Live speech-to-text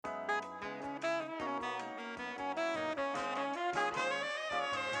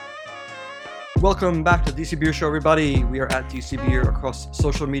Welcome back to DC Beer Show, everybody. We are at DC Beer across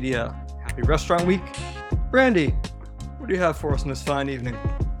social media. Happy Restaurant Week. Brandy, what do you have for us on this fine evening?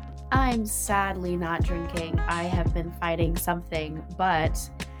 I'm sadly not drinking. I have been fighting something, but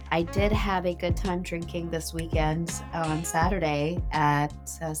I did have a good time drinking this weekend on Saturday at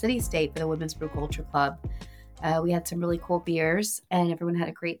City State for the Women's Brew Culture Club. We had some really cool beers and everyone had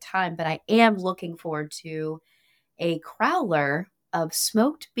a great time, but I am looking forward to a crowler of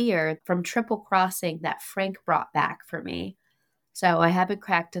smoked beer from Triple Crossing that Frank brought back for me. So I haven't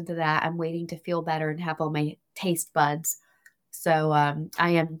cracked into that. I'm waiting to feel better and have all my taste buds. So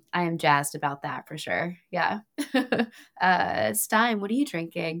I am jazzed about that for sure. Yeah. Stein, what are you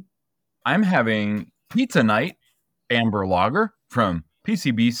drinking? I'm having Pizza Night Amber Lager from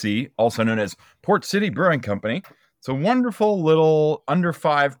PCBC, also known as Port City Brewing Company. It's a wonderful little under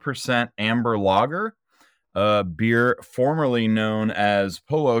 5% amber lager. Beer formerly known as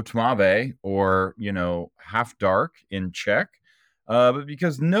Polo Tmave, or, half dark in Czech. But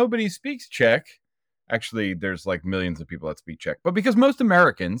because nobody speaks Czech, actually, there's like millions of people that speak Czech. But because most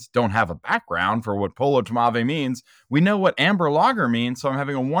Americans don't have a background for what Polo Tmave means, we know what amber lager means. So I'm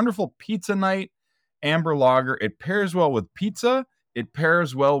having a wonderful Pizza Night amber lager. It pairs well with pizza. It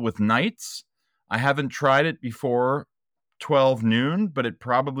pairs well with nights. I haven't tried it before 12 noon, but it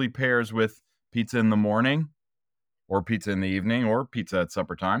probably pairs with pizza in the morning, or pizza in the evening, or pizza at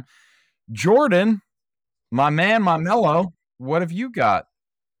supper time. Jordan, my man, my mellow, what have you got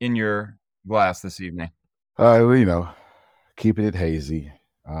in your glass this evening? Keeping it hazy.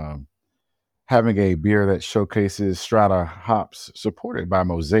 Having a beer that showcases Strata hops supported by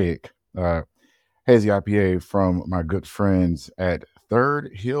Mosaic. Hazy IPA from my good friends at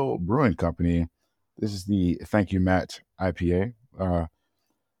Third Hill Brewing Company. This is the Thank You Matt IPA.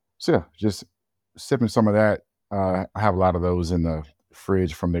 Just sipping some of that. I have a lot of those in the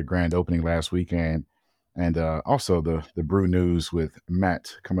fridge from their grand opening last weekend. And also the brew news with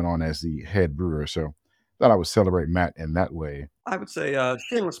Matt coming on as the head brewer. So thought I would celebrate Matt in that way. I would say,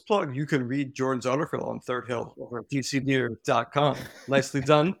 shameless plug, you can read Jordan's article on Third Hill over at dcbeer.com. Nicely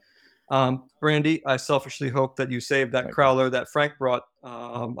done. Brandy, I selfishly hope that you saved that crowler that Frank brought.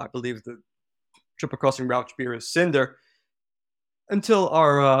 I believe the Triple Crossing Rauch beer is Cinder, until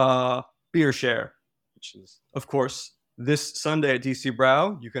our beer share, which is, of course, this Sunday at DC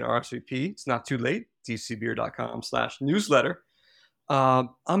Brow. You can RSVP. It's not too late. dcbeer.com/newsletter.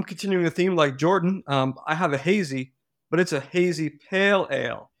 I'm continuing the theme like Jordan. I have a hazy, but it's a hazy pale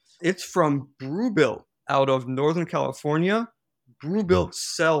ale. It's from Brewbilt out of Northern California. Brewbilt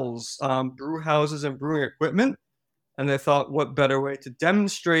sells brew houses and brewing equipment, and they thought, what better way to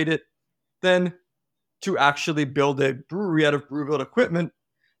demonstrate it than to actually build a brewery out of Brewbilt equipment.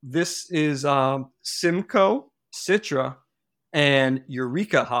 This is Simcoe, Citra, and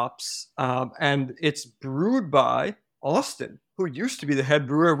Eureka hops, and it's brewed by Austin, who used to be the head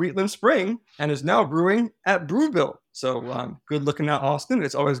brewer at Wheatland Spring and is now brewing at Brewbilt. So good looking out, Austin.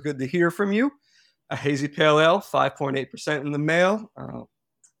 It's always good to hear from you. A hazy pale ale, 5.8% in the mail.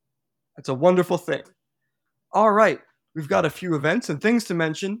 It's a wonderful thing. All right, we've got a few events and things to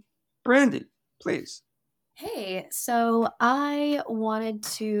mention. Brandy, please. Hey, so I wanted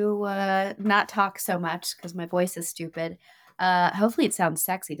to not talk so much because my voice is stupid. Hopefully it sounds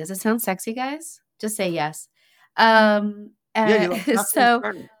sexy. Does it sound sexy, guys? Just say yes. Yes.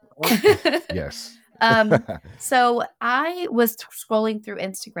 So I was scrolling through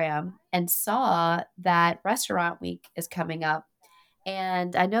Instagram and saw that Restaurant Week is coming up.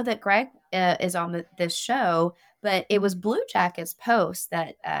 And I know that Greg is on this show, but it was Blue Jacket's post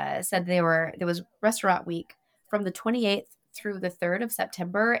that said there was Restaurant Week from the 28th through the 3rd of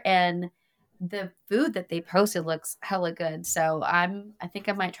September. And the food that they posted looks hella good. So I think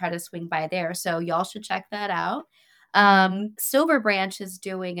I might try to swing by there. So y'all should check that out. Silver Branch is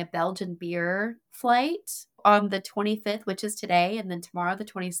doing a Belgian beer flight on the 25th, which is today, and then tomorrow, the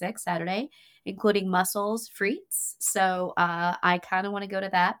 26th, Saturday, including mussels, frites. So I kind of want to go to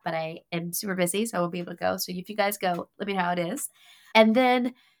that, but I am super busy, so I won't be able to go. So if you guys go, let me know how it is. And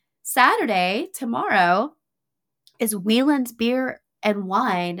then Saturday, tomorrow, is Whelan's Beer and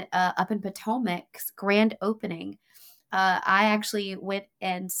Wine up in Potomac's grand opening. I actually went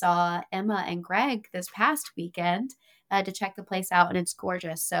and saw Emma and Greg this past weekend to check the place out, and it's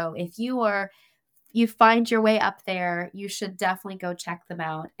gorgeous. So if you find your way up there, you should definitely go check them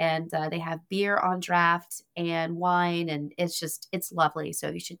out. And they have beer on draft and wine, and it's lovely. So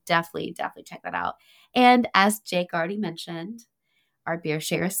you should definitely check that out. And as Jake already mentioned, our beer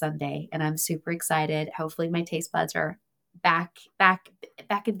share is Sunday, and I'm super excited. Hopefully my taste buds are back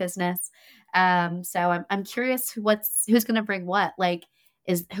in business. So I'm curious who's going to bring what. Like,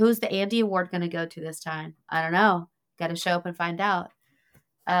 Who's the Andy Award going to go to this time? I don't know. Got to show up and find out.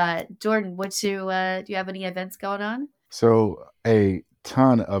 Jordan, do you have any events going on? So a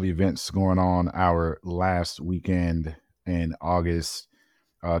ton of events going on our last weekend in August.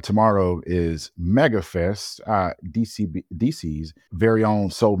 Tomorrow is MegaFest, DC's very own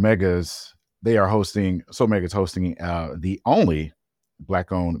Soul Megas. Soul Megas hosting the only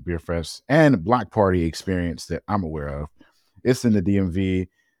Black-owned beer fest and block party experience that I'm aware of. It's in the DMV.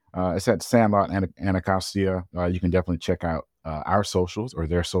 It's at Sandlot and Anacostia. You can definitely check out our socials or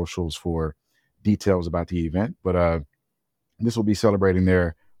their socials for details about the event. But this will be celebrating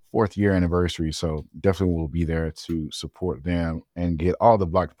their 4th year anniversary. So definitely we'll be there to support them and get all the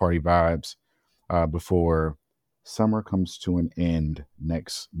block party vibes before summer comes to an end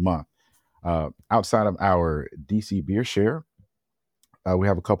next month. Outside of our DC Beer Share, we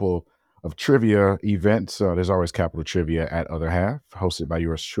have a couple of trivia events. There's always Capital Trivia at Other Half, hosted by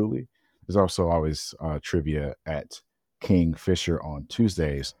yours truly. There's also always trivia at Kingfisher on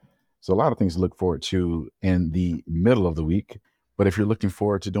Tuesdays. So a lot of things to look forward to in the middle of the week. But if you're looking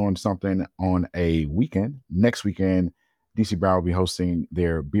forward to doing something on a weekend, next weekend, DC Brow will be hosting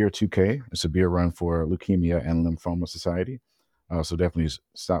their Beer 2K. It's a beer run for Leukemia and Lymphoma Society. So definitely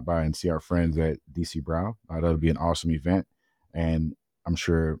stop by and see our friends at DC Brow. That'll be an awesome event. And I'm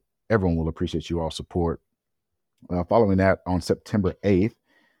sure everyone will appreciate you all support. Following that, on September 8th,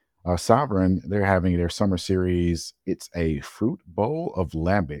 Sovereign, they're having their summer series. It's a fruit bowl of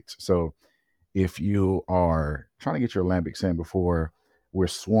lambics. So if you are trying to get your lambics in before we're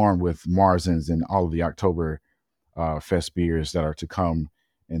swarmed with Marzens and all of the October fest beers that are to come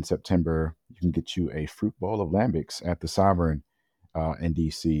in September, you can get you a fruit bowl of lambics at the Sovereign in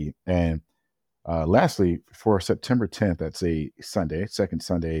DC. And lastly, for September 10th, that's a Sunday, second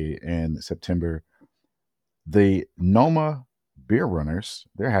Sunday in September, the Noma Beer Runners,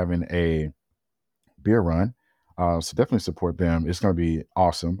 they're having a beer run. So definitely support them. It's going to be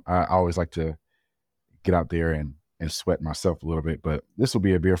awesome. I always like to get out there and sweat myself a little bit, but this will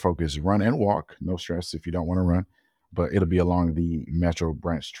be a beer-focused run and walk. No stress if you don't want to run, but it'll be along the Metro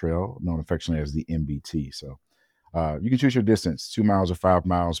Branch Trail, known affectionately as the MBT. So you can choose your distance, 2 miles or 5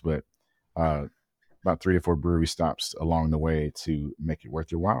 miles, but about 3 or 4 brewery stops along the way to make it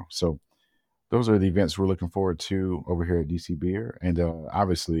worth your while. So those are the events we're looking forward to over here at DC Beer. And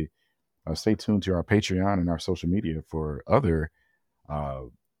obviously, stay tuned to our Patreon and our social media for other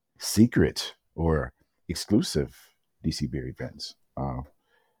secret or exclusive DC Beer events. But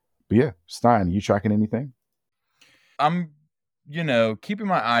yeah, Stein, you tracking anything? I'm, keeping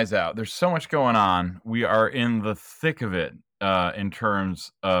my eyes out. There's so much going on. We are in the thick of it in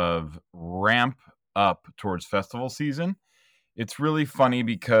terms of ramp up towards festival season. It's really funny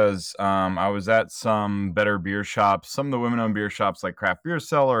because I was at some better beer shops, some of the women-owned beer shops like Craft Beer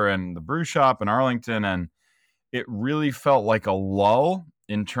Cellar and the Brew Shop in Arlington, and it really felt like a lull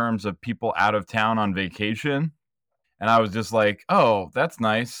in terms of people out of town on vacation. And I was just like, oh, that's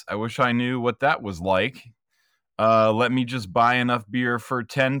nice. I wish I knew what that was like. Let me just buy enough beer for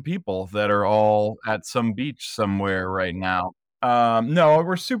 10 people that are all at some beach somewhere right now. No,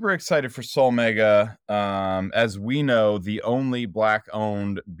 we're super excited for Soul Mega. As we know, the only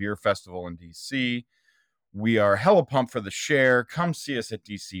Black-owned beer festival in DC. We are hella pumped for the share. Come see us at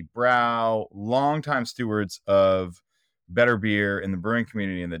DC Brow. Longtime stewards of better beer in the brewing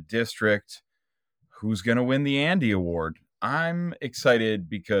community in the district. Who's going to win the Andy Award? I'm excited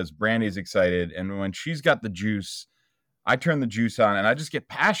because Brandy's excited. And when she's got the juice, I turn the juice on and I just get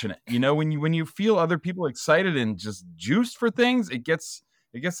passionate. When you feel other people excited and just juiced for things, it gets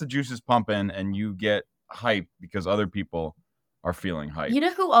the juices pumping and you get hyped because other people are feeling hyped. You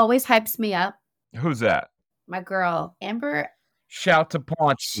know who always hypes me up? Who's that? My girl, Amber. Shout to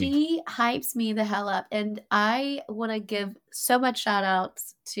Paunchy. She hypes me the hell up. And I want to give so much shout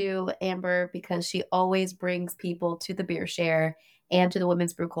outs to Amber because she always brings people to the beer share and to the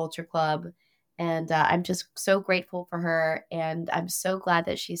Women's Brew Culture Club. And I'm just so grateful for her. And I'm so glad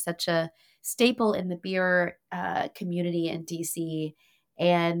that she's such a staple in the beer community in DC.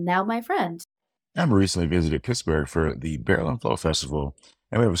 And now my friend. Amber recently visited Pittsburgh for the Barrel and Flow Festival,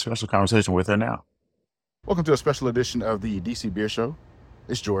 and we have a special conversation with her now. Welcome to a special edition of the DC Beer Show.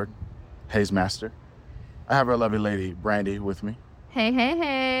 It's Jordan, Haze Master. I have our lovely lady, Brandy, with me. Hey, hey,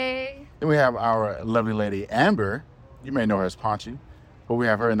 hey. Then we have our lovely lady, Amber. You may know her as Paunchy, but we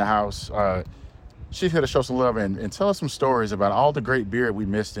have her in the house. She's here to show some love and tell us some stories about all the great beer we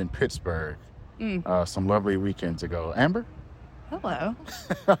missed in Pittsburgh some lovely weekends ago. Amber? Hello.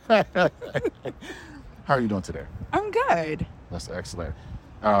 How are you doing today? I'm good. That's excellent.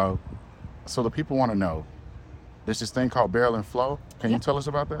 So the people want to know, There's this thing called Barrel and Flow. Can you tell us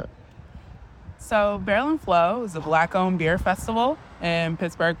about that? So Barrel and Flow is a Black-owned beer festival in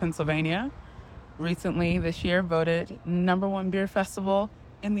Pittsburgh, Pennsylvania. Recently, this year, voted #1 beer festival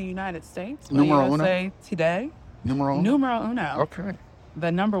in the United States. Numero uno? USA Today. Numero uno? Numero uno. Okay. The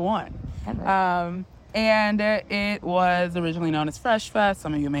 #1. And it was originally known as Fresh Fest.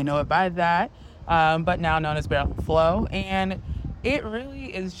 Some of you may know it by that, but now known as Barrel and Flow. And it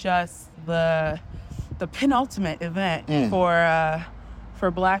really is just the penultimate event for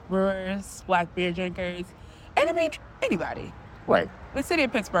Black brewers, Black beer drinkers, and I mean anybody. Right. The city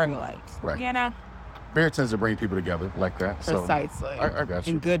of Pittsburgh alike. Right. You know? Beer tends to bring people together like that. Precisely. So I got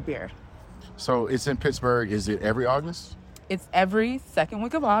you. And good beer. So it's in Pittsburgh. Is it every August? It's every second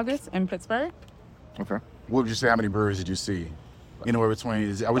week of August in Pittsburgh. Okay. What would you say? How many breweries did you see? Anywhere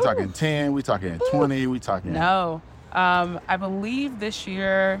between? Are we talking 10? We talking 20? We talking? No. I believe this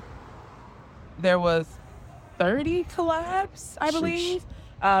year there was 30 collabs, I believe.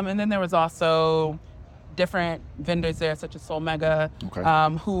 And then there was also different vendors there, such as Soul Mega,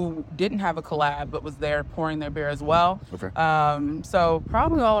 who didn't have a collab but was there pouring their beer as well. Okay. So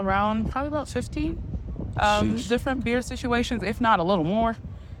probably all around, probably about 15 different beer situations, if not a little more.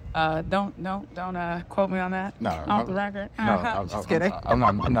 Don't quote me on that. No, off the record. No, just kidding. I'm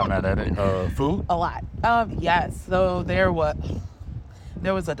not mad at it. Food? A lot. Yes. So there was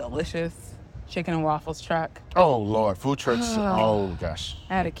a delicious chicken and waffles truck. Oh Lord, food trucks. Oh gosh.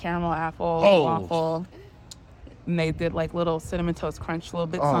 I had a caramel apple waffle, and they did like little cinnamon toast crunch little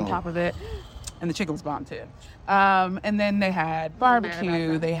bits on top of it, and the chicken was bomb too. And then they had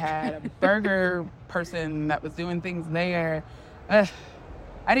barbecue. They had a burger person that was doing things there. I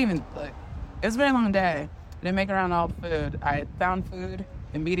didn't even look. It was a very long day. I didn't make it around all the food. I found food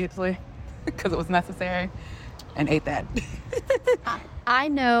immediately because it was necessary and ate that. I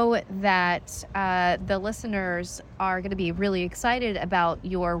know that the listeners are going to be really excited about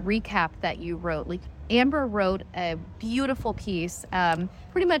your recap that you wrote. Like, Amber wrote a beautiful piece,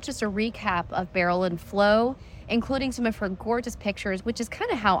 pretty much just a recap of Barrel and Flow, including some of her gorgeous pictures, which is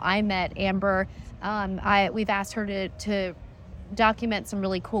kind of how I met Amber. We've asked her to document some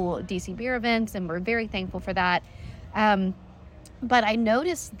really cool DC beer events, and we're very thankful for that. But I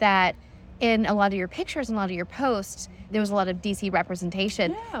noticed that in a lot of your pictures and a lot of your posts, there was a lot of DC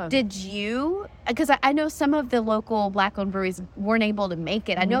representation. Yeah. Did you, because I know some of the local Black-owned breweries weren't able to make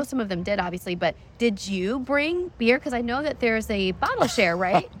it. I know some of them did, obviously, but did you bring beer? Because I know that there's a bottle share,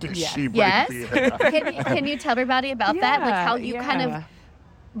 right? Did she bring Yes. beer? Can you tell everybody about that? Like how you kind of Yeah.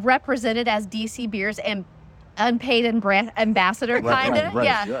 represented as DC Beer's and unpaid ambassador, kind of? Right,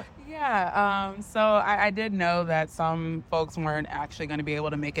 Yeah. Yeah, so I did know that some folks weren't actually going to be able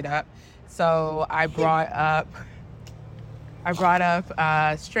to make it up. So I brought up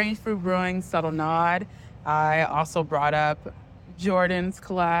Strange Fruit Brewing Subtle Nod. I also brought up Jordan's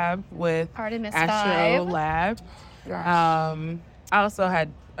collab with Artemis Astro 5. Lab. I also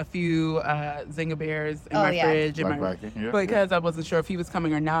had a few Zynga beers in my fridge because I wasn't sure if he was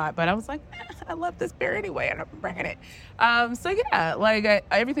coming or not. But I was like, I love this beer anyway, and I'm bringing it. So yeah, like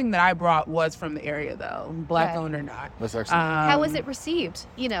everything that I brought was from the area, though, Black owned or not. That's excellent. How was it received?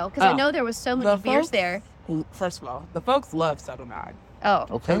 You know, because I know there was so many beers there. First of all, the folks love Subtle Nod. Oh,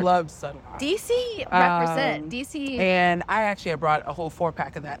 Okay. They love Subtle Nod. DC represent. DC. And I actually had brought a whole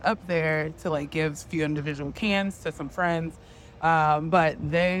 4-pack of that up there to like give a few individual cans to some friends. But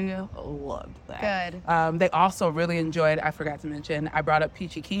they loved that. Good. They also really enjoyed, I forgot to mention, I brought up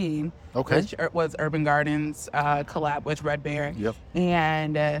Peachy Keen, which was Urban Gardens collab with Red Bear. Yep.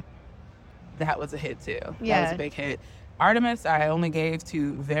 And that was a hit too. Yeah. That was a big hit. Artemis, I only gave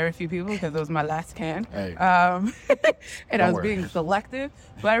to very few people because it was my last can. Hey. And I was being selective.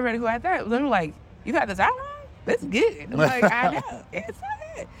 But everybody who had that, they were like, you got this alcohol? That's good. I'm like, I know. It's so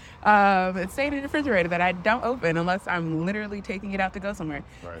good. It's staying in the refrigerator that I don't open unless I'm literally taking it out to go somewhere.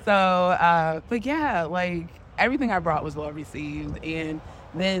 Right. So, but yeah, like everything I brought was well received. And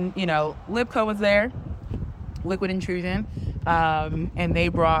then, you know, Lipco was there, Liquid Intrusion, and they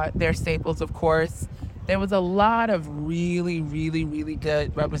brought their staples, of course. There was a lot of really, really, really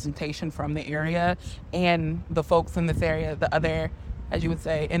good representation from the area and the folks in this area, the other, as you would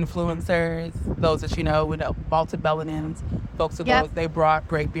say, influencers, those that you know, with Baltic Bellinins, folks of those, they brought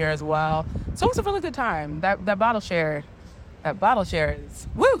great beer as well. So it was a really good time. That bottle share is,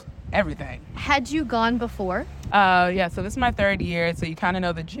 woo, everything. Had you gone before? Yeah, so this is my 3rd year, so you kind of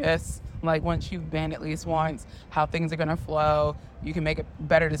know the gist. Like once you've been at least once, how things are going to flow. You can make a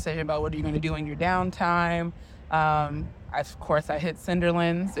better decision about what you're going to do in your downtime. Of course, I hit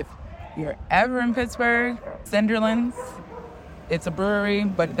Cinderlands. If you're ever in Pittsburgh, Cinderlands, it's a brewery,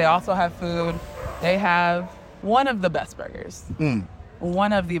 but they also have food. They have one of the best burgers.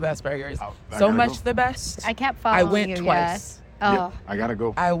 One of the best burgers. So much the best. I kept I following went you. twice. Yeah. Yep, I gotta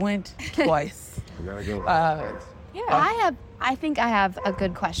go. I went twice. I gotta go. I think I have a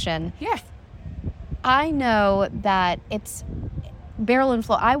good question. Yeah. I know that it's Barrel and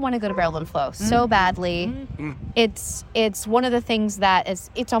Flow. I want to go to Barrel and Flow so badly. It's one of the things that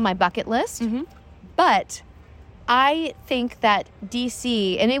it's on my bucket list. But I think that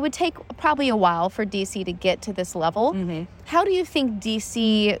DC, and it would take probably a while for DC to get to this level. How do you think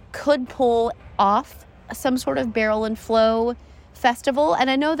DC could pull off some sort of Barrel and Flow festival? And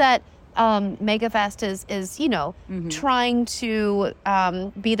I know that MegaFest is trying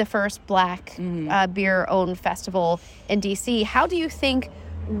to be the first Black beer-owned festival in DC. How do you think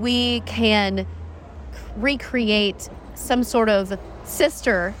we can recreate some sort of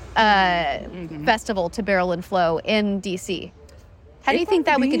sister festival to Barrel and Flow in DC? How do you think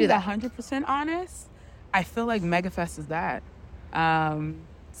that we could do that? 100% honest, I feel like MegaFest is that.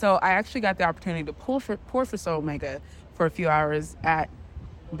 So I actually got the opportunity to pour for Soul Mega for a few hours at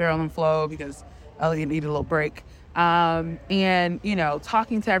Barrel and Flow because Elliot needed a little break. And,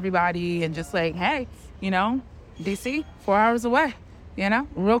 talking to everybody and just like, hey, DC, 4 hours away,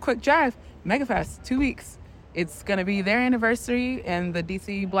 real quick drive, MegaFest, 2 weeks. It's going to be their anniversary, and the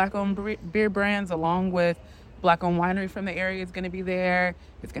DC Black-owned beer brands, along with Black-owned winery from the area, is going to be there.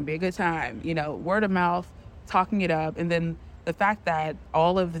 It's going to be a good time. Word of mouth, talking it up. And then the fact that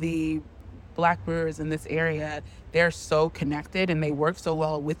all of the Black brewers in this area, they're so connected and they work so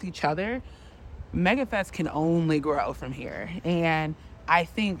well with each other. MegaFest can only grow from here. And I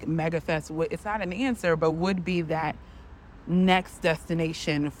think MegaFest, it's not an answer, but would be that next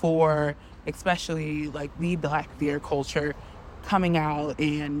destination for especially like the Black beer culture coming out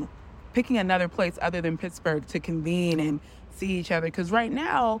and picking another place other than Pittsburgh to convene and see each other. Because right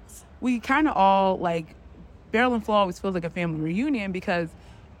now, we kind of all, like, Barrel and Flow always feels like a family reunion because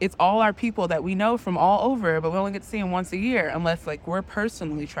it's all our people that we know from all over, but we only get to see them once a year unless, like, we're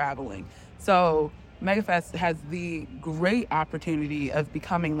personally traveling. So MegaFest has the great opportunity of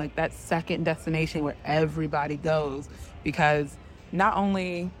becoming, like, that second destination where everybody goes, because not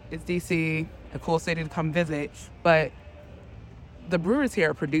only is DC a cool city to come visit, but the brewers here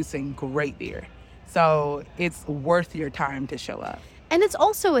are producing great beer. So it's worth your time to show up. And it's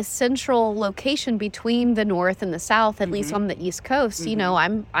also a central location between the North and the South, at least on the East Coast.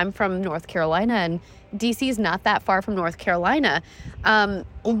 I'm from North Carolina, and DC is not that far from North Carolina. I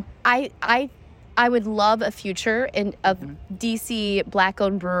would love a future of DC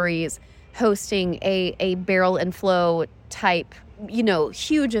Black-owned breweries hosting a Barrel and Flow type,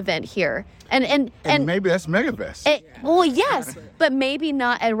 huge event here. And maybe that's MegaFest. Well, yes, but maybe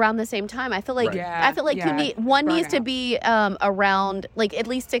not around the same time. I feel like you need needs to be around like at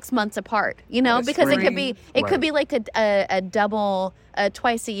least 6 months apart. Because it could be like a double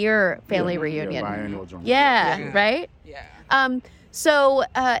twice a year family reunion. Right? Yeah. So,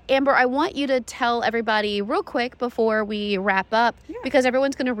 Amber, I want you to tell everybody real quick before we wrap up, because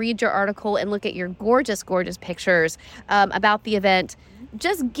everyone's going to read your article and look at your gorgeous, gorgeous pictures about the event.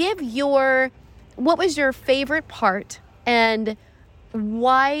 Just give what was your favorite part and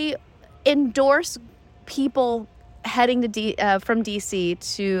why endorse people heading to from DC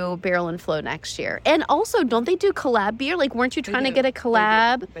to Barrel and Flow next year. And also, don't they do collab beer? Like, weren't you trying to get a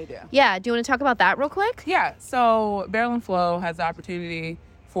collab? They do. Yeah. Do you want to talk about that real quick? Yeah. So Barrel and Flow has the opportunity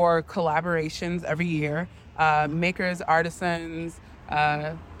for collaborations every year. Makers, artisans,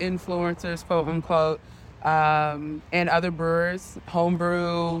 influencers, quote unquote, and other brewers,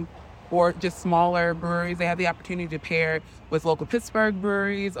 homebrew, or just smaller breweries. They have the opportunity to pair with local Pittsburgh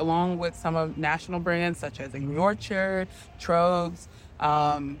breweries, along with some of national brands such as Angry Orchard, Trogs,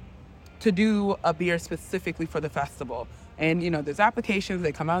 to do a beer specifically for the festival. And, there's applications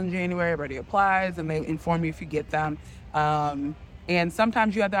that come out in January, everybody applies, and they inform you if you get them. And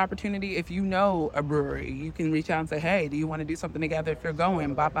sometimes you have the opportunity, if you know a brewery, you can reach out and say, hey, do you want to do something together if you're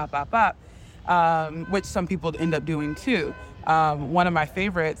going, bop, bop, bop, bop. Which some people end up doing too. One of my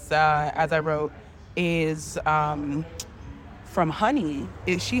favorites, as I wrote, is from Honey.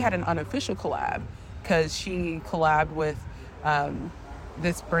 She had an unofficial collab because she collabed with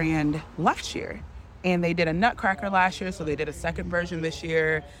this brand last year. And they did a Nutcracker last year, so they did a second version this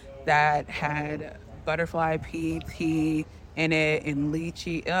year that had butterfly pea tea in it and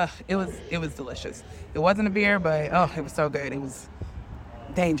lychee. It was delicious. It wasn't a beer, but it was so good. It was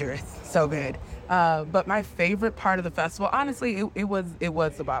dangerous, so good. But my favorite part of the festival, honestly, it was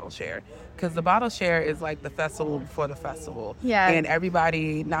the bottle share, because the bottle share is like the festival before the festival. Yeah. And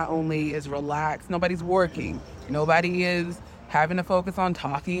everybody not only is relaxed, nobody's working, nobody is having to focus on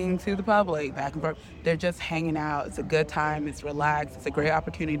talking to the public back and forth. They're just hanging out. It's a good time. It's relaxed. It's a great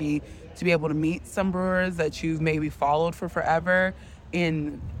opportunity to be able to meet some brewers that you've maybe followed for forever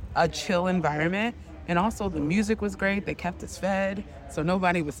in a chill environment. And also the music was great. They kept us fed, so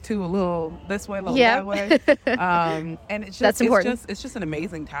nobody was too a little this way, a little that way. And it's just, That's important. It's just an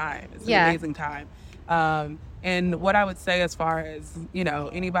amazing time. It's an amazing time. And what I would say as far as,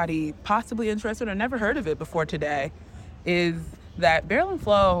 anybody possibly interested or never heard of it before today is that Barrel and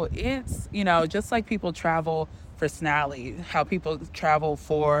Flow, it's, just like people travel for Snally, how people travel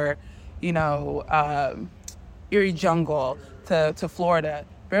for, Erie Jungle to Florida.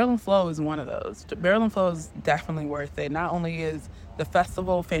 Barrel and Flow is one of those. Barrel and Flow is definitely worth it. Not only is the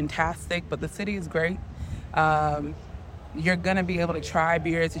festival fantastic, but the city is great. You're going to be able to try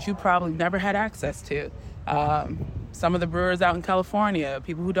beers that you probably never had access to. Some of the brewers out in California,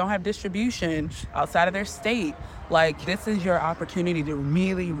 people who don't have distribution outside of their state, this is your opportunity to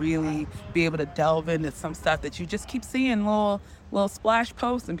really, really be able to delve into some stuff that you just keep seeing little splash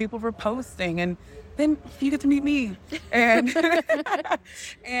posts and people were posting, and then you get to meet me and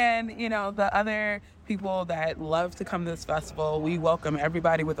and the other people that love to come to this festival. We welcome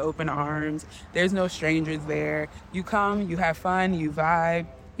everybody with open arms. There's no strangers there. You come, you have fun, you vibe,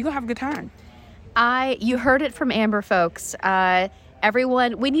 you gonna have a good time. You heard it from Amber, folks.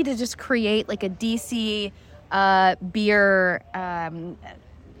 Everyone, we need to just create a DC beer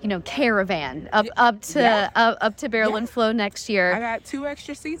caravan up to Barrel and Flow next year. I got 2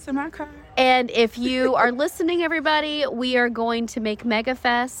 extra seats in my car. And if you are listening, everybody, we are going to make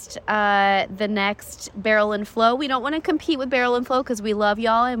MegaFest the next Barrel and Flow. We don't want to compete with Barrel and Flow because we love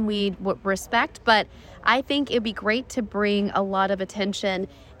y'all and we respect, but I think it'd be great to bring a lot of attention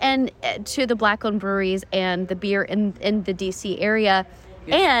and to the Black-owned breweries and the beer in the DC area,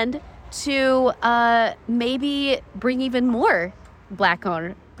 and to maybe bring even more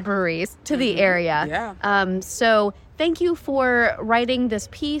Black-owned breweries to the area. Yeah. So thank you for writing this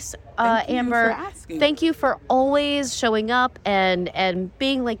piece, Amber. Thank you for always showing up and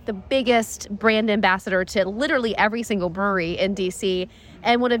being the biggest brand ambassador to literally every single brewery in DC,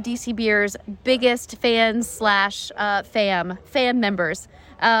 and one of DC Beer's biggest fans / fan members.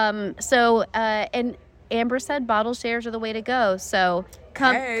 And Amber said bottle shares are the way to go. So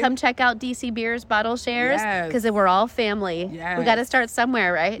come check out DC Beer's bottle shares, because we're all family. Yes. We got to start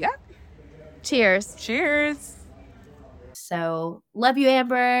somewhere, right? Yeah. Cheers. Cheers. So love you,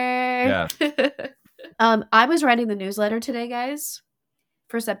 Amber. Yeah. I was writing the newsletter today, guys,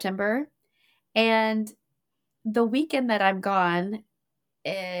 for September, and the weekend that I'm gone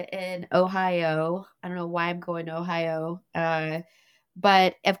in Ohio, I don't know why I'm going to Ohio,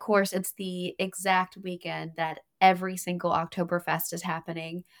 but of course it's the exact weekend that every single Oktoberfest is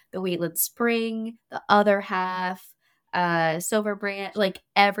happening. The Wheatland Spring, the other half, Silver Branch,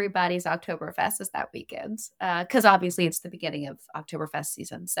 everybody's Oktoberfest is that weekend. Because obviously it's the beginning of Oktoberfest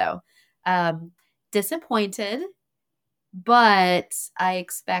season. So disappointed, but I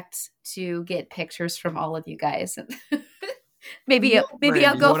expect to get pictures from all of you guys. maybe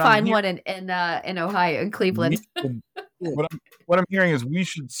I'll go find one in Ohio, in Cleveland. What I'm hearing is we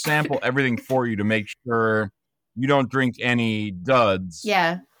should sample everything for you to make sure you don't drink any duds.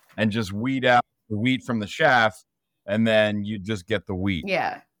 Yeah. And just weed out the wheat from the shaft, and then you just get the wheat.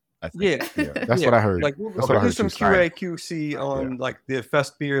 Yeah. I think. Yeah. That's what I heard. We'll do some QA QC on the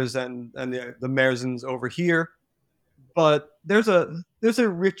Fest beers and the Merzens over here. But there's a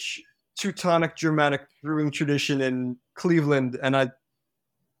rich Teutonic Germanic brewing tradition in Cleveland, and I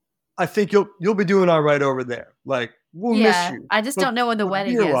think you'll be doing all right over there. We'll miss you. I just don't know when the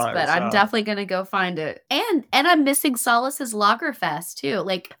wedding is, but I'm definitely gonna go find it. And I'm missing Solace's Lagerfest too.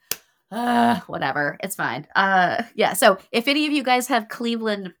 Whatever, it's fine. So if any of you guys have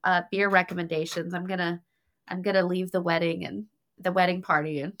Cleveland beer recommendations, I'm gonna leave the wedding and the wedding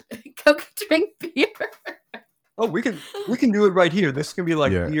party and go drink beer. Oh, we can do it right here. This can be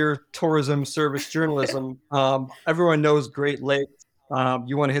beer tourism service journalism. Everyone knows Great Lakes.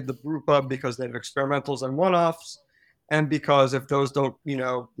 You want to hit the brew pub because they have experimentals and one-offs, and because if those don't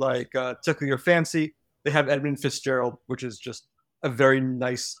tickle your fancy, they have Edmund Fitzgerald, which is just a very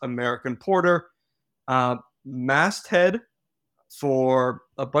nice American porter. Masthead for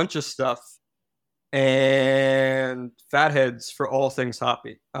a bunch of stuff, and Fatheads for all things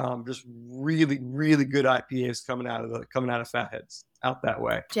hoppy. Just really, really good IPAs coming out of Fatheads out that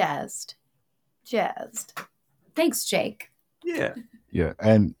way. Jazzed. Thanks, Jake. Yeah. Yeah,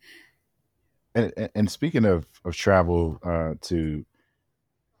 and speaking of travel, to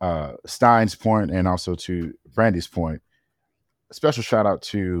Stein's point and also to Brandy's point, a special shout out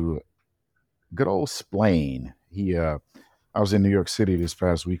to good old Splain. He I was in New York City this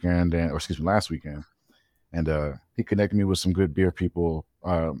past weekend, last weekend, and he connected me with some good beer people,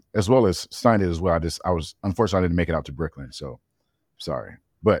 as well as Stein did as well. Unfortunately, I didn't make it out to Brooklyn, so sorry.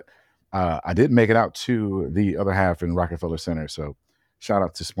 But I did make it out to the other half in Rockefeller Center. So shout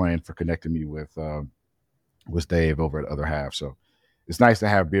out to Splain for connecting me with Dave over at Other Half. So it's nice to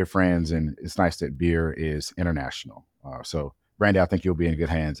have beer friends, and it's nice that beer is international. So Brandy, I think you'll be in good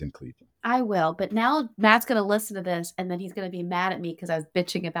hands in Cleveland. I will, but now Matt's going to listen to this, and then he's going to be mad at me because I was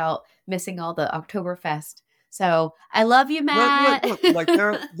bitching about missing all the Oktoberfest. So I love you, Matt. Look, like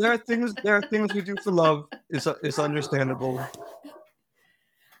there are things we do for love. It's understandable.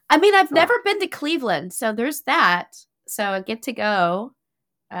 I mean, I've never been to Cleveland, so there's that. So I get to go.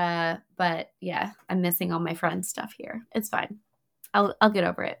 But yeah, I'm missing all my friends' stuff here. It's fine. I'll get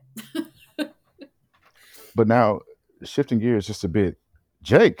over it. But now, shifting gears just a bit,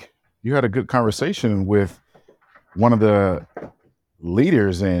 Jake, you had a good conversation with one of the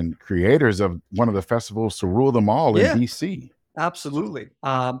leaders and creators of one of the festivals to rule them all in DC. Absolutely.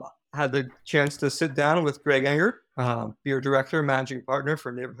 Had the chance to sit down with Greg Engert, beer director, managing partner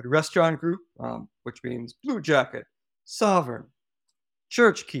for Neighborhood Restaurant Group, which means Blue Jacket, Sovereign,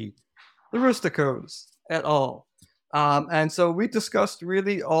 Church Key, the Rusticos, et al. And so we discussed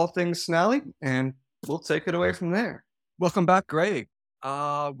really all things Snally, and we'll take it away from there. Welcome back, Greg.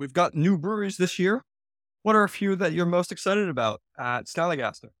 We've got new breweries this year. What are a few that you're most excited about at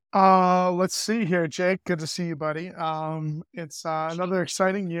Snallygaster? Let's see here, Jake. Good to see you, buddy. It's another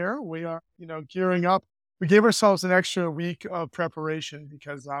exciting year. We are, gearing up. We gave ourselves an extra week of preparation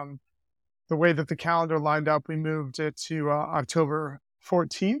because the way that the calendar lined up, we moved it to October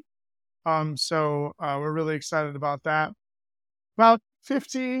 14th. So we're really excited about that. About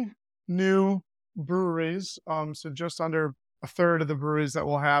 50 new breweries. So just under a third of the breweries that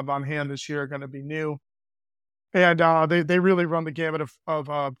we'll have on hand this year are going to be new. And they really run the gamut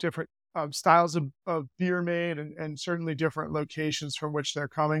of different styles of beer made and certainly different locations from which they're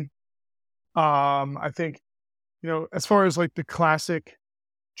coming. I think, as far as like the classic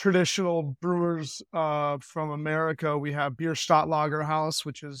traditional brewers from America, we have Bierstadt Lager House,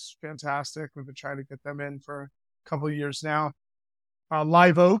 which is fantastic. We've been trying to get them in for a couple of years now.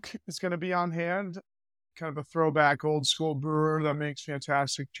 Live Oak is going to be on hand, kind of a throwback old school brewer that makes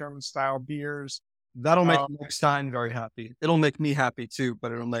fantastic German style beers. That'll make Mike Stein very happy. It'll make me happy too,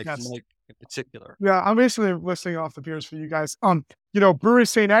 but it'll make Mike in particular. Yeah, I'm basically listing off the beers for you guys. Brewery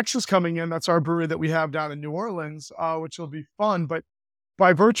St. X is coming in. That's our brewery that we have down in New Orleans, which will be fun. But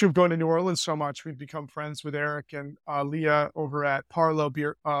by virtue of going to New Orleans so much, we've become friends with Eric and Leah over at Parlo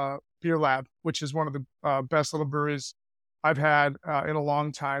Beer Lab, which is one of the best little breweries I've had in a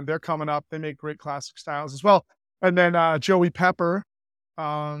long time. They're coming up. They make great classic styles as well. And then Joey Pepper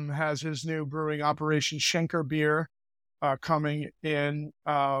has his new brewing operation, Schenker Beer, coming in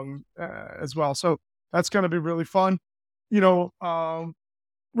as well. So that's going to be really fun. Really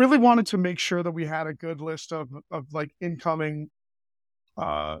wanted to make sure that we had a good list of like incoming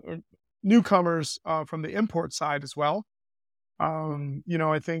newcomers from the import side as well.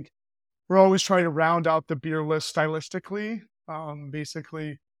 I think we're always trying to round out the beer list stylistically,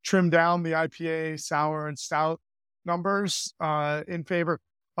 basically trim down the IPA, sour, and stout numbers in favor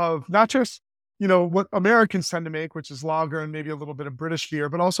of not just, what Americans tend to make, which is lager and maybe a little bit of British beer,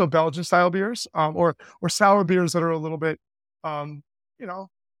 but also Belgian style beers or sour beers that are a little bit,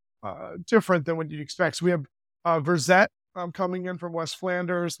 different than what you'd expect. So we have Verzet coming in from West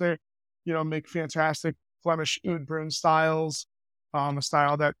Flanders. They, make fantastic Flemish Oud Bruin styles, a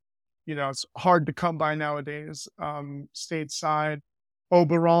style that, it's hard to come by nowadays. Stateside,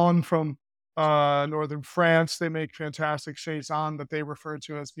 Oberon from northern France. They make fantastic saison that they refer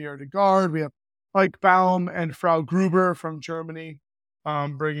to as Bière de Garde. We have Ike Baum and Frau Gruber from Germany,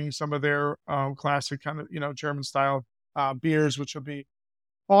 bringing some of their classic kind of, German style beers, which will be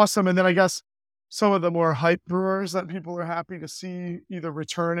awesome. And then I guess some of the more hype brewers that people are happy to see either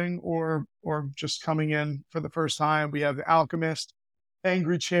returning or just coming in for the first time. We have The Alchemist,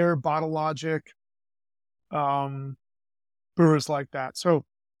 Angry Chair, Bottle Logic, brewers like that. So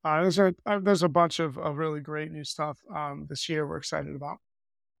there's a bunch of really great new stuff this year we're excited about.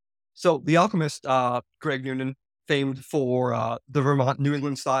 So The Alchemist, Greg Noonan, famed for the Vermont New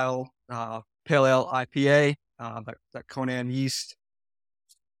England style pale ale IPA, that Conan yeast.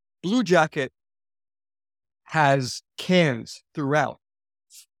 Blue Jacket has cans throughout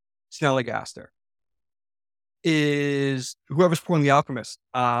Snallygaster. Is whoever's pouring The Alchemist,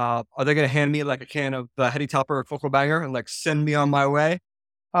 are they going to hand me like a can of the Heady Topper Focal Banger and like send me on my way?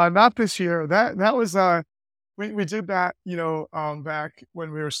 Not this year. That was we did that, back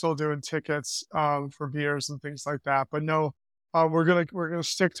when we were still doing tickets for beers and things like that. But no, We're gonna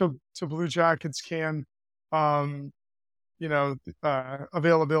stick to Blue Jackets can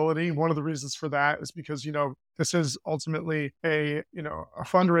availability. One of the reasons for that is because this is ultimately a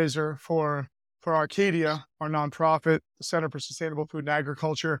fundraiser for Arcadia, our nonprofit, the Center for Sustainable Food and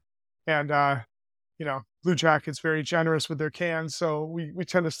Agriculture, and Blue Jacket's very generous with their cans, so we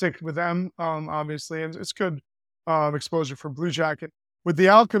tend to stick with them, obviously, and it's good exposure for Blue Jacket. With the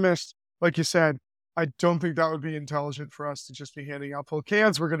Alchemist, like you said, I don't think that would be intelligent for us to just be handing out full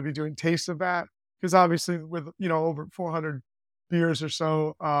cans. We're going to be doing tastes of that because obviously with over 400 beers or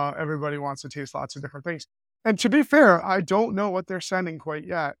so, everybody wants to taste lots of different things. And to be fair, I don't know what they're sending quite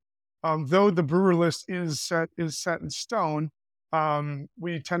yet. Though the brewer list is set in stone,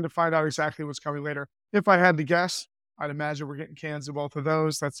 we tend to find out exactly what's coming later. If I had to guess, I'd imagine we're getting cans of both of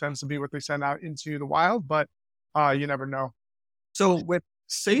those. That tends to be what they send out into the wild, but you never know. So with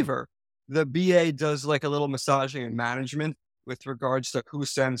Savor, the BA does like a little massaging and management with regards to who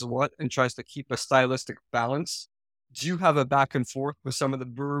sends what and tries to keep a stylistic balance. Do you have a back and forth with some of the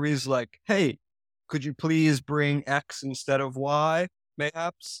breweries like, hey, could you please bring X instead of Y,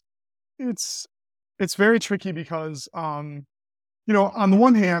 mayhaps? It's very tricky because, on the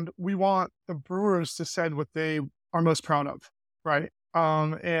one hand, we want the brewers to send what they are most proud of, right?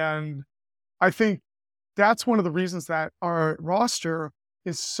 And I think that's one of the reasons that our roster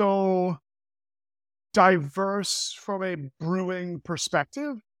is so diverse from a brewing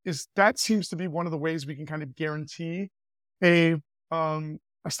perspective. Is that seems to be one of the ways we can kind of guarantee a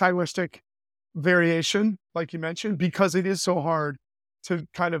stylistic variation, like you mentioned, because it is so hard to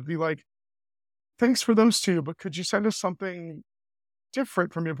kind of be like, thanks for those two, but could you send us something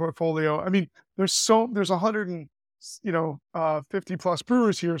different from your portfolio? I mean, there's 150 plus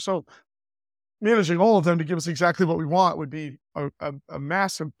brewers here, so managing all of them to give us exactly what we want would be a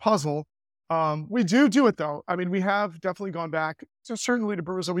massive puzzle. We do it though. I mean, we have definitely gone back to certainly to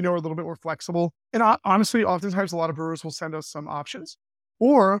brewers that we know are a little bit more flexible. And honestly, oftentimes a lot of brewers will send us some options,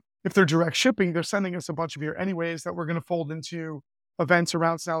 or if they're direct shipping, they're sending us a bunch of beer anyways that we're going to fold into events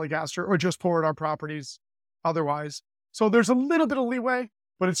around Snallygaster or just pour at our properties otherwise. So there's a little bit of leeway,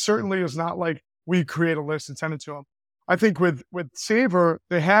 but it certainly is not like we create a list and send it to them. I think with Savor,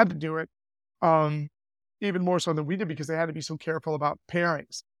 they had to do it even more so than we did because they had to be so careful about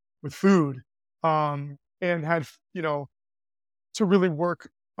pairings with food and had, to really work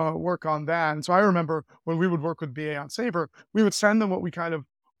on that. And so I remember when we would work with BA on Savor, we would send them what we kind of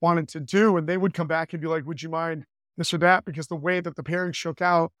wanted to do, and they would come back and be like, would you mind this or that? Because the way that the pairing shook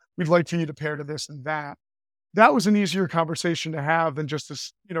out, we'd like for you to pair to this and that. That was an easier conversation to have than just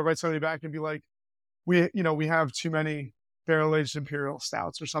to, write somebody back and be like, we have too many barrel-aged imperial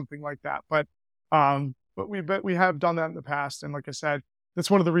stouts or something like that. But we have done that in the past. And like I said, that's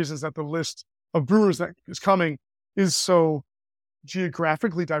one of the reasons that the list of brewers that is coming is so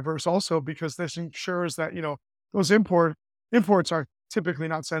geographically diverse also, because this ensures that, those imports are typically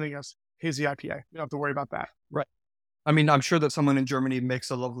not sending us hazy IPA. You don't have to worry about that. Right. I mean, I'm sure that someone in Germany makes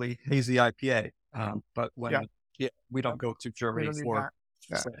a lovely hazy IPA, but when we don't go to Germany for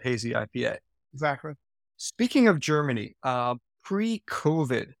hazy IPA. Exactly. Speaking of Germany,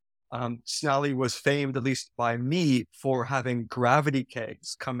 pre-COVID, Snally was famed, at least by me, for having gravity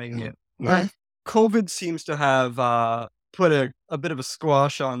kegs coming in. Right. COVID seems to have put a bit of a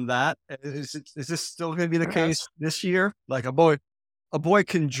squash on that. Is this still going to be the case this year? Like a boy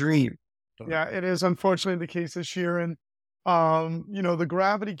can dream. Yeah, it is unfortunately the case this year. And, the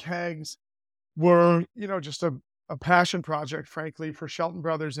gravity kegs were, just a passion project, frankly, for Shelton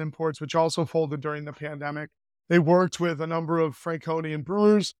Brothers Imports, which also folded during the pandemic. They worked with a number of Franconian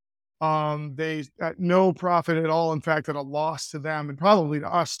brewers. They, at no profit at all, in fact, at a loss to them and probably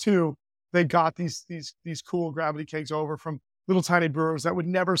to us too, they got these cool gravity kegs over from little tiny brewers that would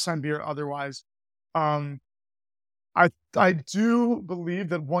never send beer otherwise. I do believe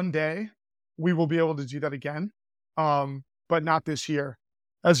that one day we will be able to do that again, but not this year.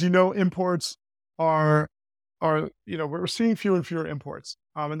 As you know, imports are we're seeing fewer and fewer imports,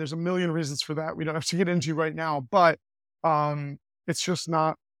 and there's a million reasons for that we don't have to get into right now. But it's just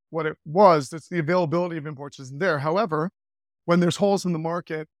not what it was. It's the availability of imports isn't there. However, when there's holes in the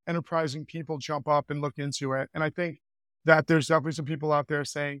market, enterprising people jump up and look into it, and I think that there's definitely some people out there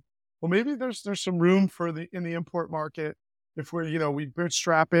saying, well, maybe there's some room in the import market if we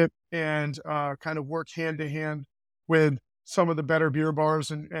bootstrap it and kind of work hand to hand with some of the better beer bars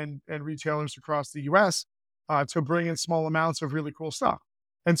and retailers across the U.S. To bring in small amounts of really cool stuff.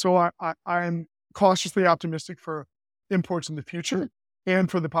 And so I'm cautiously optimistic for imports in the future and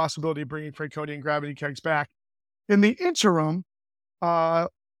for the possibility of bringing Franconian gravity kegs back. In the interim,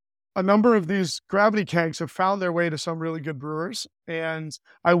 a number of these gravity kegs have found their way to some really good brewers, and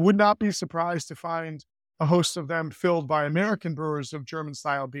I would not be surprised to find a host of them filled by American brewers of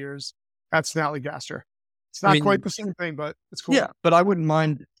German-style beers at Snallygaster. It's not quite the same thing, but it's cool. Yeah, but I wouldn't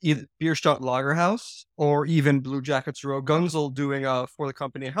mind either Bierstadt Lagerhaus or even Blue Jackets Row Gunzel doing for the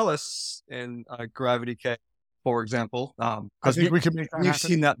company Helles in Gravity Keg, for example. I Because think we can make that we've happen.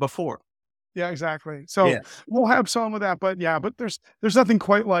 seen that before. Yeah, exactly. So we'll have some of that, but there's nothing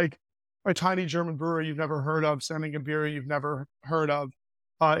quite like a tiny German brewery you've never heard of sending a beer you've never heard of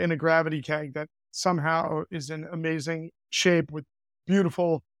in a gravity keg that somehow is in amazing shape with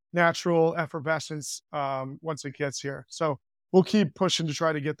beautiful natural effervescence once it gets here. So we'll keep pushing to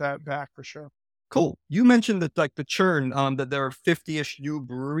try to get that back for sure. Cool. You mentioned that like the churn, that there are 50-ish new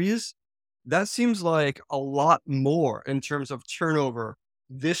breweries. That seems like a lot more in terms of turnover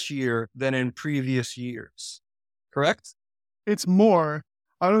this year than in previous years. Correct? It's more.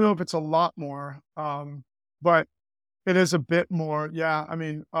 I don't know if it's a lot more, but it is a bit more. Yeah. I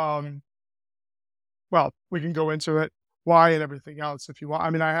mean, well, we can go into it, why and everything else if you want. I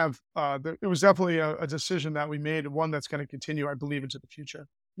mean, I have, it was definitely a decision that we made, one that's going to continue, I believe, into the future.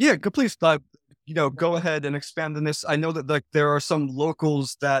 Yeah, please, go ahead and expand on this. I know that like there are some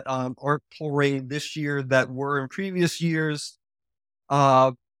locals that aren't pouring this year that were in previous years.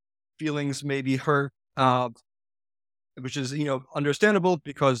 Feelings may be hurt, which is understandable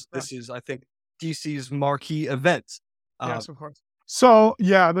because this is, I think, DC's marquee event. Yes, of course. So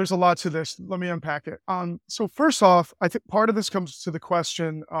yeah, there's a lot to this. Let me unpack it. So first off, I think part of this comes to the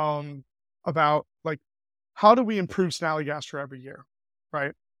question about like how do we improve Snallygaster every year,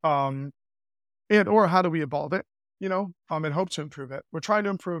 right? And or how do we evolve it, and hope to improve it. We're trying to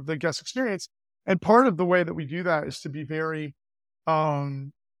improve the guest experience, and part of the way that we do that is to be very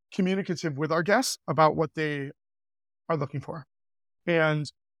communicative with our guests about what they are looking for.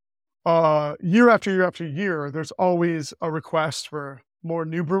 And year after year after year, there's always a request for more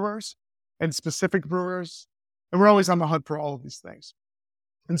new brewers and specific brewers. And we're always on the hunt for all of these things.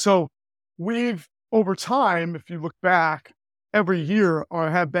 And so we've, over time, if you look back, every year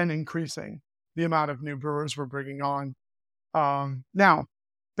have been increasing the amount of new brewers we're bringing on. Now,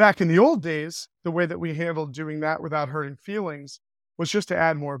 back in the old days, the way that we handled doing that without hurting feelings was just to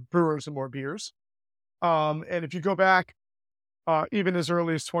add more brewers and more beers. And if you go back, even as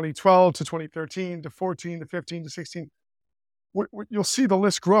early as 2012 to 2013 to 14 to 15 to 16, you'll see the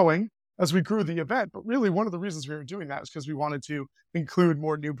list growing as we grew the event. But really, one of the reasons we were doing that is because we wanted to include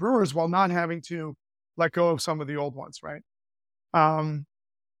more new brewers while not having to let go of some of the old ones, right?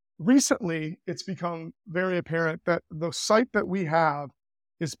 Recently, it's become very apparent that the site that we have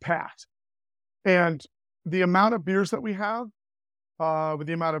is packed. And the amount of beers that we have, with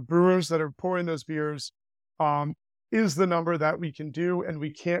the amount of brewers that are pouring those beers, is the number that we can do and we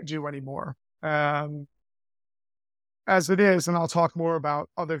can't do anymore. As it is, and I'll talk more about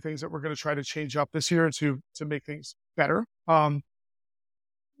other things that we're going to try to change up this year to make things better.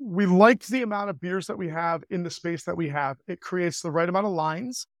 We like the amount of beers that we have in the space that we have. It creates the right amount of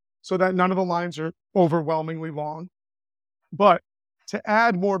lines so that none of the lines are overwhelmingly long. But to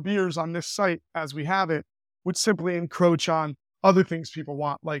add more beers on this site as we have it would simply encroach on other things people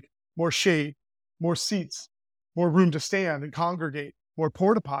want, like more shade, more seats, more room to stand and congregate, more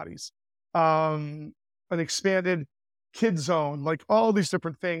porta potties, an expanded kid zone, like all these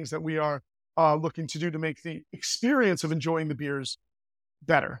different things that we are looking to do to make the experience of enjoying the beers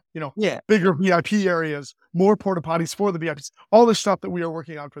better. Bigger VIP areas, more porta potties for the VIPs, all this stuff that we are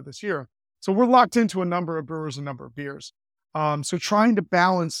working on for this year. So we're locked into a number of brewers, a number of beers. So trying to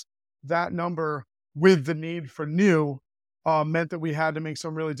balance that number with the need for new meant that we had to make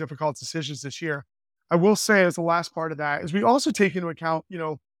some really difficult decisions this year. I will say as the last part of that is we also take into account,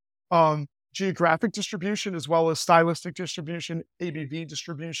 geographic distribution as well as stylistic distribution, ABV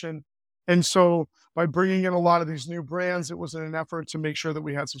distribution. And so by bringing in a lot of these new brands, it was in an effort to make sure that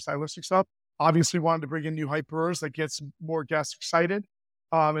we had some stylistic stuff. Obviously wanted to bring in new hype brewers that gets more guests excited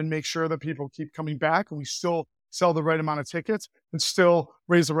and make sure that people keep coming back and we still sell the right amount of tickets and still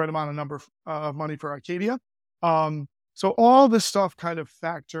raise the right amount of number of money for Arcadia. So all this stuff kind of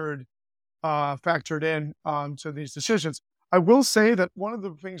factored in to these decisions. I will say that one of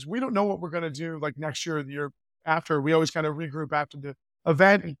the things, we don't know what we're going to do like next year or the year after. We always kind of regroup after the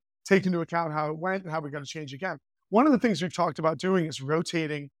event and take into account how it went and how we're going to change again. One of the things we've talked about doing is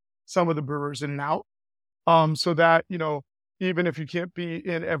rotating some of the brewers in and out so that, even if you can't be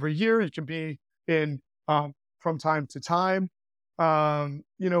in every year, you can be in from time to time.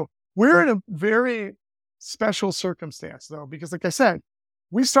 We're in a very special circumstance though, because like I said,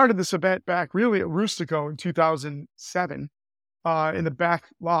 we started this event back really at Rustico in 2007. in the back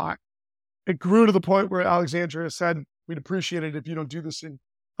lot. It grew to the point where Alexandria said, we'd appreciate it if you don't do this in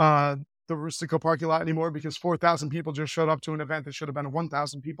the Rustico parking lot anymore, because 4,000 people just showed up to an event that should have been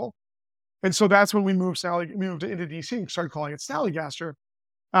 1,000 people. And so that's when we moved into DC and started calling it Snallygaster.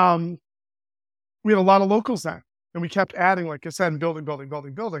 We had a lot of locals then, and we kept adding, like I said,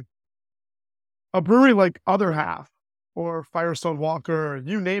 building. A brewery like Other Half or Firestone Walker, or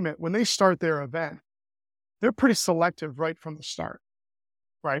you name it, when they start their event, they're pretty selective right from the start,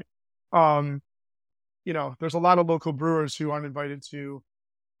 right? There's a lot of local brewers who aren't invited to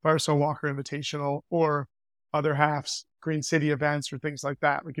Firestone Walker Invitational or Other Half's Green City events or things like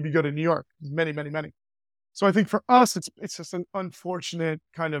that. Like if you go to New York, many. So I think for us, it's just an unfortunate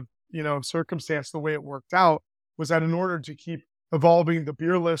kind of, circumstance. The way it worked out was that in order to keep evolving the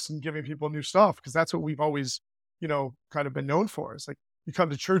beer list and giving people new stuff, because that's what we've always, kind of been known for. It's like you come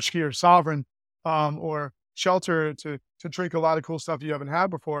to Church Key or Sovereign or Shelter to drink a lot of cool stuff you haven't had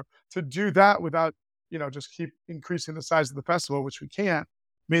before. To do that without, just keep increasing the size of the festival, which we can't,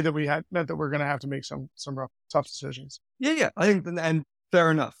 meant that we're going to have to make some rough, tough decisions. Yeah. I think, and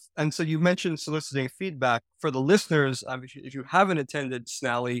fair enough. And so you mentioned soliciting feedback for the listeners. If you haven't attended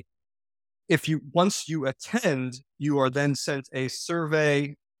Snally, once you attend, you are then sent a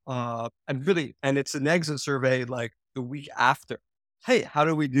survey, and it's an exit survey like the week after. Hey, how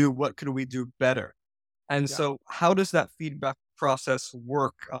do we do? What could we do better? And so how does that feedback process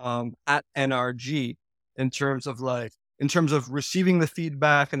work at NRG in terms of receiving the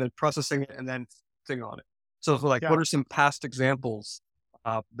feedback and then processing it and then acting on it? So what are some past examples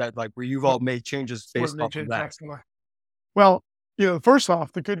that where you've all made changes based off of that? Well, first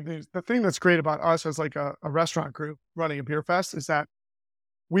off, the good news, the thing that's great about us as like a restaurant group running a beer fest is that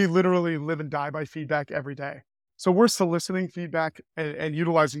we literally live and die by feedback every day. So we're soliciting feedback and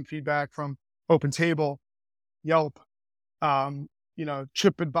utilizing feedback from Open Table, Yelp,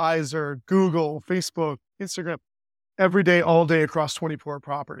 TripAdvisor, Google, Facebook, Instagram, every day, all day across 24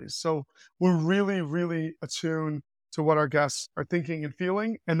 properties. So we're really, really attuned to what our guests are thinking and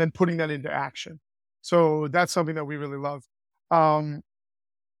feeling, and then putting that into action. So that's something that we really love. I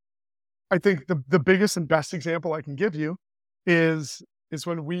think the biggest and best example I can give you is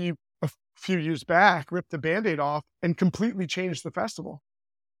when we, a few years back, ripped the Band-Aid off and completely changed the festival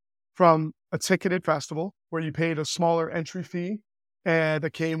from a ticketed festival where you paid a smaller entry fee and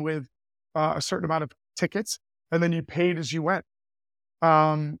that came with a certain amount of tickets, and then you paid as you went.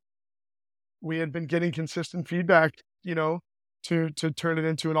 We had been getting consistent feedback, to turn it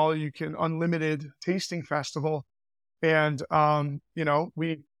into an all-you-can unlimited tasting festival. And,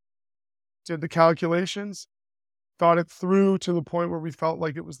 we did the calculations, thought it through to the point where we felt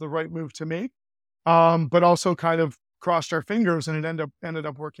like it was the right move to make, but also kind of crossed our fingers, and it ended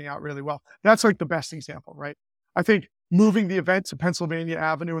up working out really well. That's like the best example, right? I think moving the event to Pennsylvania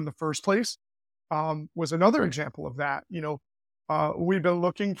Avenue in the first place was another example of that. We've been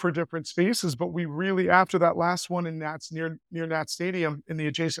looking for different spaces, but we really, after that last one in Nats, near Nats Stadium in the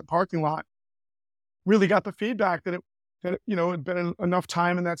adjacent parking lot, really got the feedback that it had been enough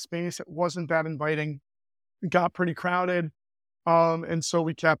time in that space. It wasn't that inviting. It got pretty crowded. And so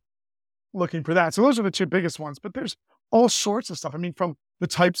we kept looking for that. So those are the two biggest ones, but there's all sorts of stuff. I mean, from the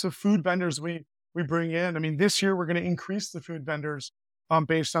types of food vendors we bring in. I mean, this year we're going to increase the food vendors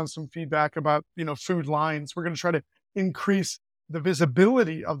based on some feedback about, food lines. We're going to try to increase the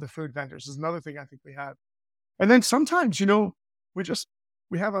visibility of the food vendors is another thing I think we have. And then sometimes, we just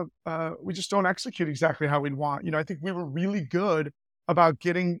don't execute exactly how we'd want. I think we were really good about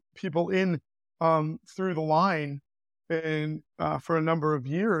getting people in through the line and for a number of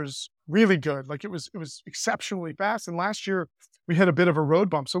years, really good. Like it was exceptionally fast. And last year we had a bit of a road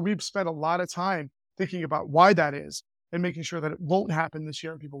bump. So we've spent a lot of time thinking about why that is and making sure that it won't happen this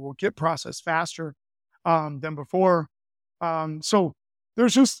year. People will get processed faster than before. So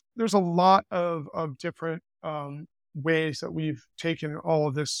there's a lot of different ways that we've taken all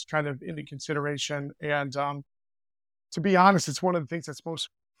of this kind of into consideration. And to be honest, it's one of the things that's most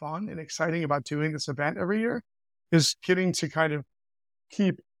fun and exciting about doing this event every year is getting to kind of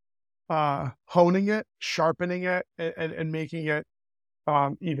keep honing it, sharpening it, and making it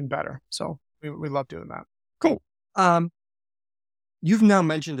even better. So we love doing that. Cool. You've now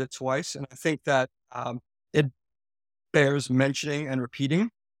mentioned it twice, and I think that it bears mentioning and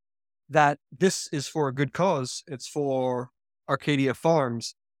repeating that this is for a good cause. It's for Arcadia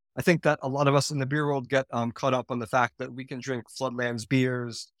Farms. I think that a lot of us in the beer world get caught up on the fact that we can drink Floodlands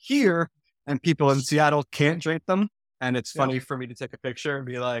beers here and people in Seattle can't drink them. And it's funny for me to take a picture and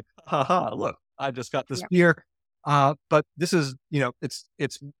be like, haha, look, I just got this beer. But this is,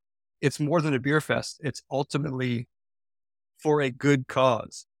 it's more than a beer fest. It's ultimately for a good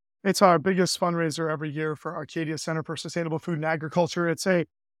cause. It's our biggest fundraiser every year for Arcadia Center for Sustainable Food and Agriculture. It's a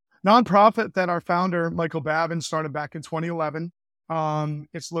nonprofit that our founder, Michael Babin, started back in 2011.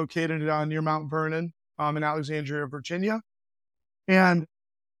 It's located near Mount Vernon in Alexandria, Virginia. And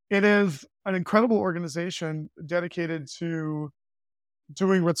it is an incredible organization dedicated to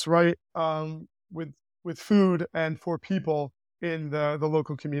doing what's right with food and for people in the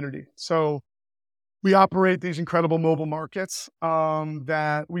local community. So we operate these incredible mobile markets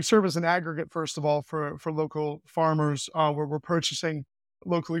that we serve as an aggregate, first of all, for local farmers, where we're purchasing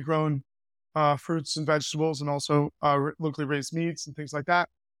locally grown fruits and vegetables and also locally raised meats and things like that,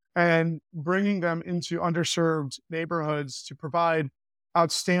 and bringing them into underserved neighborhoods to provide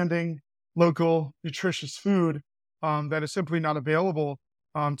outstanding local nutritious food that is simply not available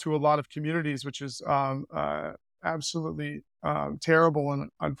to a lot of communities, which is absolutely terrible and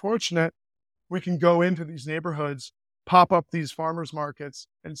unfortunate. We can go into these neighborhoods, pop up these farmers markets,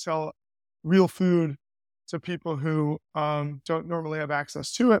 and sell real food to people who don't normally have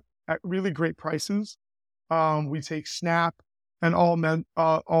access to it at really great prices. We take SNAP and all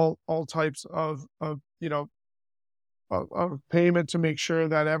types of payment to make sure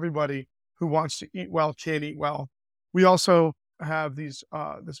that everybody who wants to eat well can eat well. We also have this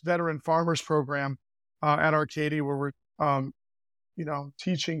veteran farmers program at Arcadia where we're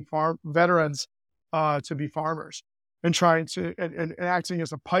teaching veterans to be farmers and trying to and acting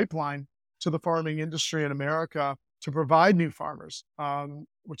as a pipeline to the farming industry in America to provide new farmers,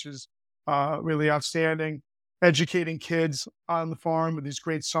 which is really outstanding. Educating kids on the farm with these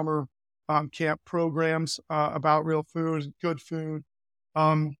great summer camp programs about real food, good food,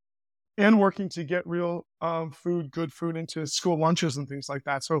 and working to get real good food into school lunches and things like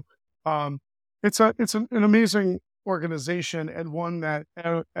that. So it's an amazing organization, and one that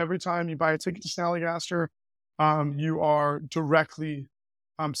every time you buy a ticket to Snallygaster, you are directly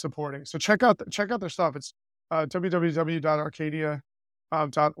supporting. So check out their stuff. It's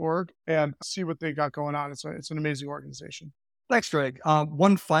www.arcadia.org and see what they got going on. It's an amazing organization. Thanks, Greg.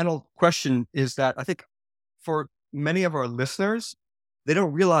 One final question is that I think for many of our listeners, they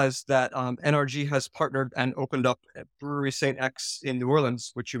don't realize that NRG has partnered and opened up at Brewery St. X in New Orleans,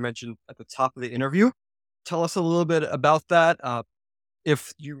 which you mentioned at the top of the interview. Tell us a little bit about that.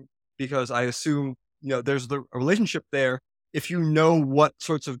 Because I assume, there's a relationship there. If you know what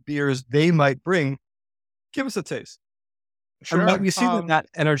sorts of beers they might bring, give us a taste. Sure. And might we see them at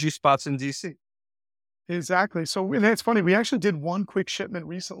NRG spots in DC? Exactly. So it's funny. We actually did one quick shipment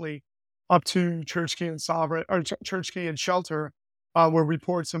recently up to Church Key and Sovereign, or Church Key and Shelter, where we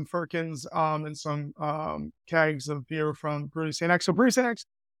poured some firkins and some kegs of beer from Brewery St. X. So Brewery St. X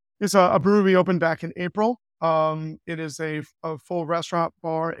is a brewery we opened back in April. It is a full restaurant,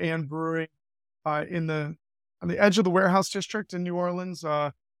 bar, and brewery on the edge of the Warehouse District in New Orleans.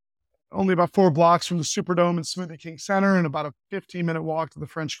 Only about 4 blocks from the Superdome and Smoothie King Center, and about a 15-minute walk to the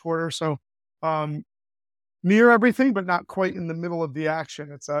French Quarter. So near everything, but not quite in the middle of the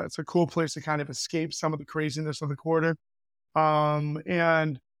action. It's a cool place to kind of escape some of the craziness of the quarter.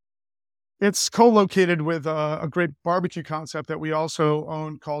 And it's co-located with a great barbecue concept that we also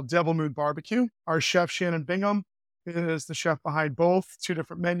own called Devil Mood Barbecue. Our chef, Shannon Bingham, is the chef behind both, 2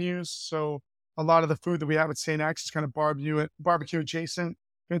 different menus. So a lot of the food that we have at St. X is kind of barbecue adjacent.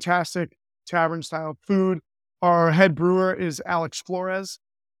 Fantastic tavern-style food. Our head brewer is Alex Flores.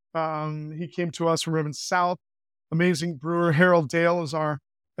 He came to us from Ribbon South. Amazing brewer. Harold Dale is our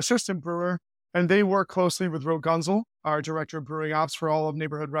assistant brewer. And they work closely with Ro Gunzel, our director of brewing ops for all of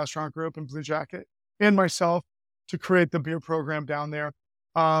Neighborhood Restaurant Group and Blue Jacket, and myself to create the beer program down there.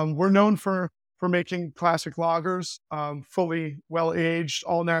 We're known for making classic lagers, fully well-aged,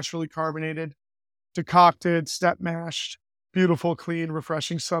 all naturally carbonated, decocted, step mashed, beautiful, clean,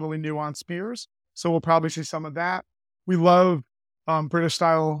 refreshing, subtly nuanced beers. So we'll probably see some of that. We love British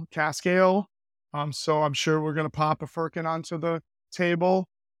style cask ale. So I'm sure we're going to pop a firkin onto the table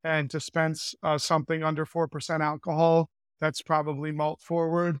and dispense something under 4% alcohol. That's probably malt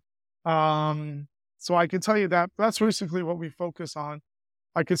forward. So I can tell you that that's basically what we focus on.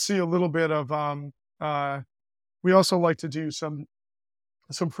 I could see a little bit of, we also like to do some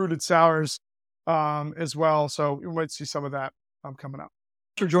fruited sours as well. So you might see some of that coming up.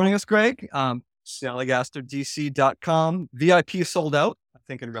 Thanks for joining us, Greg. SnallygasterDC.com. VIP sold out, I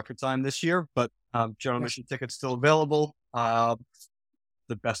think, in record time this year, but general admission tickets still available. The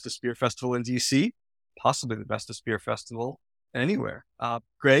bestest beer festival in DC, possibly the bestest beer festival anywhere.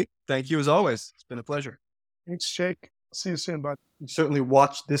 Greg, thank you as always. It's been a pleasure. Thanks, Jake. See you soon, bud. You certainly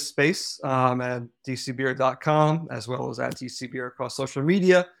watch this space at dcbeer.com as well as at dcbeer across social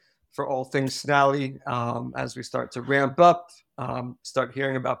media. for all things Snally as we start to ramp up, start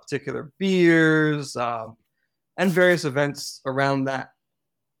hearing about particular beers and various events around that.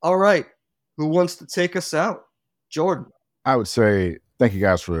 All right. Who wants to take us out? Jordan. I would say thank you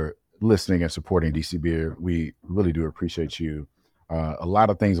guys for listening and supporting DC Beer. We really do appreciate you. A lot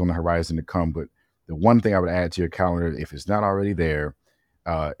of things on the horizon to come, but the one thing I would add to your calendar, if it's not already there,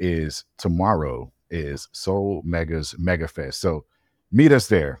 is tomorrow is Soul Mega's MegaFest. So meet us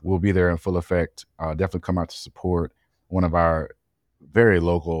there. We'll be there in full effect. Definitely come out to support one of our very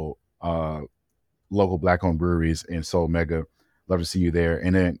local Black-owned breweries in Soul Mega. Love to see you there.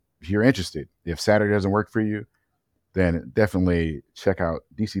 And then if you're interested, if Saturday doesn't work for you, then definitely check out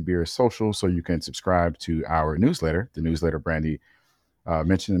DC Beer's social so you can subscribe to our newsletter, the newsletter Brandy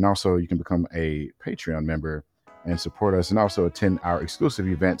mentioned. And also you can become a Patreon member and support us and also attend our exclusive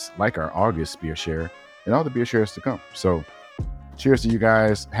events like our August beer share and all the beer shares to come. So cheers to you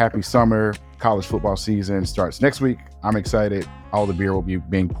guys. Happy summer. College football season starts next week. I'm excited. All the beer will be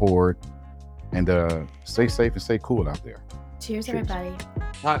being poured. And stay safe and stay cool out there. Cheers. Everybody.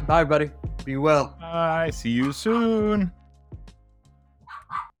 All right, bye, buddy. Be well. Bye. See you soon.